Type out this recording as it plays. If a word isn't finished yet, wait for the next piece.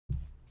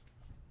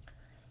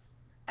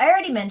I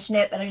already mentioned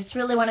it, but I just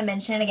really want to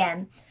mention it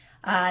again.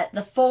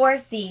 The 4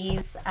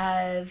 C's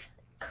of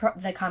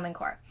the Common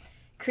Core: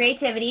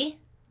 creativity,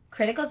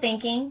 critical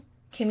thinking,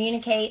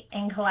 communicate,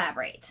 and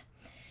collaborate.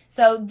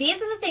 So these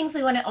are the things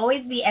we want to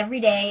always be every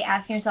day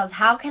asking yourselves,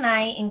 how can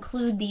I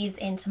include these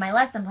into my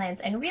lesson plans?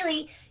 And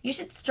really, you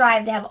should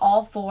strive to have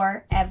all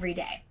 4 every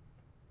day.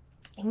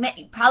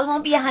 You probably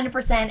won't be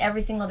 100%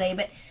 every single day,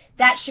 but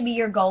that should be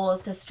your goal,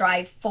 is to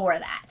strive for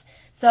that.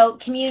 So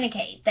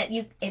communicate, that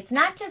it's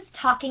not just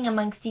talking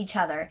amongst each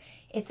other,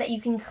 it's that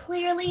you can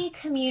clearly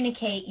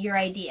communicate your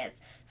ideas.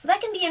 So that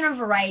can be in a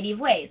variety of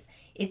ways.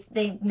 If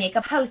they make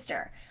a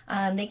poster,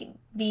 they can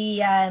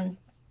be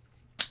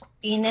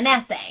in an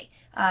essay,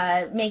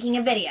 making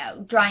a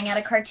video, drawing out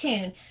a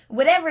cartoon,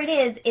 whatever it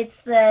is.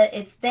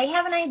 They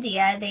have an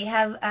idea, they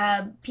have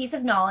a piece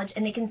of knowledge,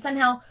 and they can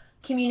somehow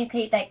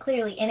communicate that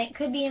clearly. And it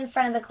could be in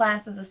front of the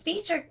class as a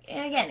speech, or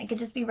again, it could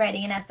just be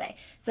writing an essay.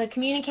 So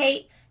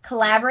communicate,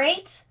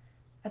 collaborate.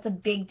 That's a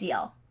big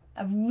deal,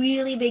 a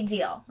really big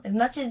deal. As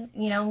much as,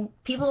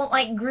 people don't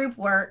like group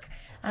work,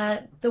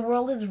 the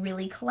world is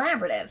really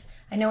collaborative.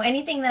 I know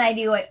anything that I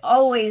do, I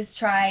always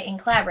try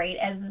and collaborate,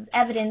 as is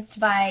evidenced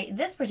by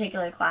this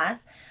particular class.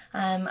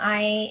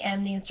 I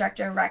am the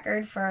instructor of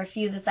record for a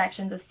few of the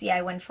sections of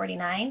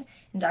CI149,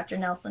 and Dr.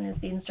 Nelson is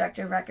the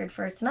instructor of record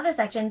for some other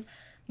sections,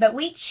 but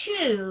we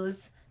choose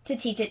to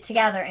teach it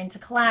together and to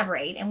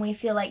collaborate, and we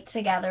feel like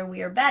together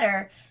we are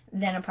better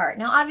than apart.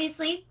 Now,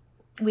 obviously,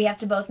 we have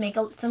to both make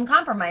some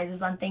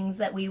compromises on things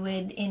that we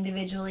would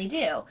individually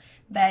do,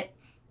 but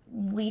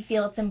we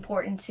feel it's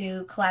important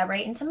to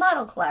collaborate and to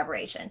model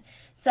collaboration.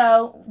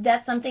 So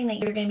that's something that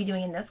you're going to be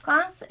doing in this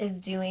class,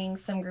 is doing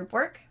some group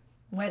work,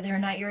 whether or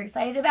not you're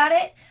excited about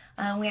it.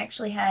 We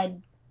actually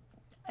had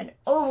an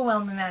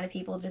overwhelming amount of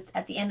people just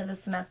at the end of the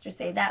semester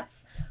say that's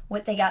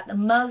what they got the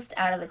most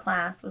out of the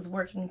class, was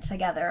working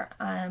together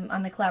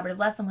on the collaborative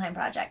lesson plan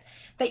project.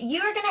 But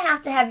you're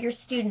going to have your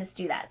students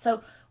do that.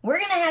 So we're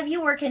going to have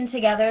you working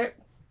together.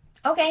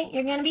 Okay,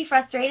 you're going to be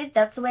frustrated.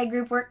 That's the way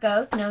group work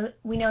goes.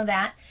 We know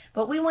that.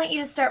 But we want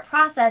you to start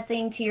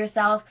processing to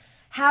yourself,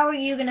 how are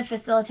you going to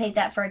facilitate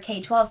that for a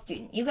K-12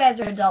 student? You guys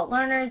are adult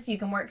learners. You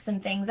can work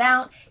some things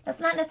out. That's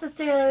not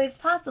necessarily always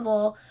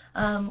possible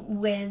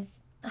with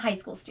high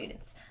school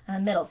students,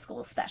 middle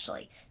school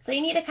especially. So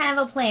you need a kind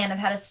of a plan of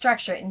how to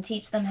structure it and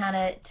teach them how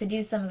to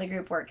do some of the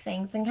group work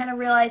things and kind of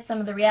realize some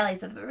of the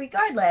realities of it. But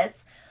regardless,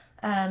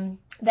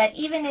 that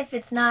even if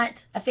it's not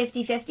a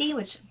 50-50,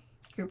 which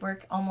group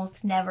work almost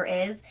never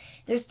is,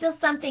 there's still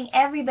something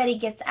everybody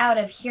gets out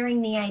of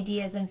hearing the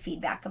ideas and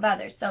feedback of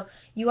others. So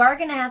you are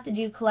going to have to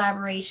do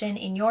collaboration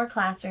in your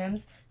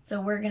classrooms,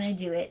 so we're going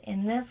to do it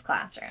in this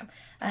classroom.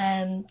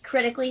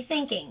 Critically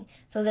thinking,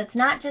 so that's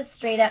not just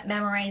straight up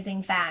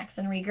memorizing facts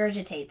and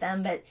regurgitate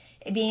them, but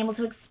being able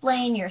to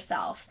explain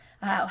yourself.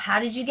 How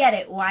did you get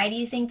it? Why do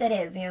you think that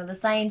is? The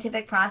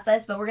scientific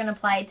process, but we're going to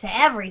apply it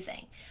to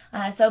everything.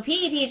 So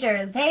PE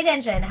teachers, pay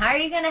attention. How are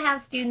you going to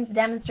have students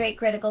demonstrate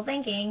critical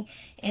thinking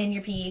in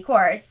your PE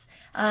course?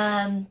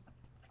 And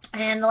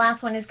the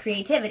last one is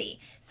creativity.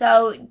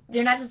 So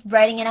they're not just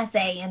writing an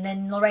essay and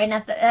then they'll write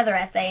another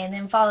essay and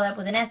then follow up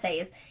with an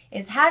essay.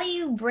 Is how do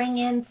you bring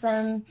in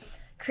some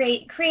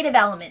creative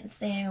elements,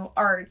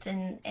 art,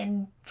 and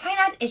try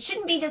not, it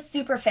shouldn't be just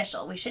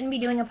superficial. We shouldn't be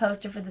doing a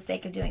poster for the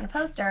sake of doing a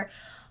poster.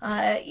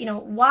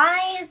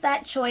 Why is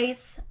that choice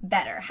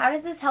better? How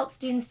does this help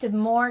students to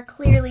more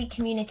clearly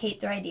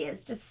communicate their ideas,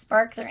 to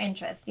spark their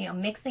interest,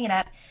 mixing it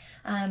up,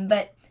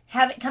 but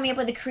coming up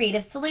with a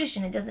creative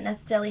solution? It doesn't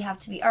necessarily have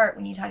to be art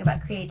when you talk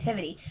about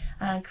creativity.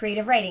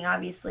 Creative writing,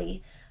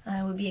 obviously,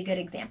 would be a good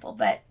example.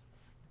 But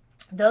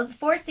those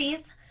 4 C's,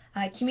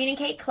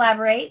 communicate,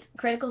 collaborate,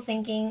 critical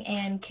thinking,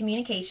 and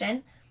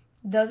communication,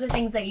 those are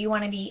things that you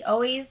want to be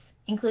always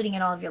including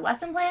in all of your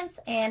lesson plans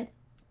and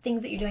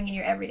things that you're doing in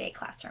your everyday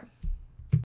classroom.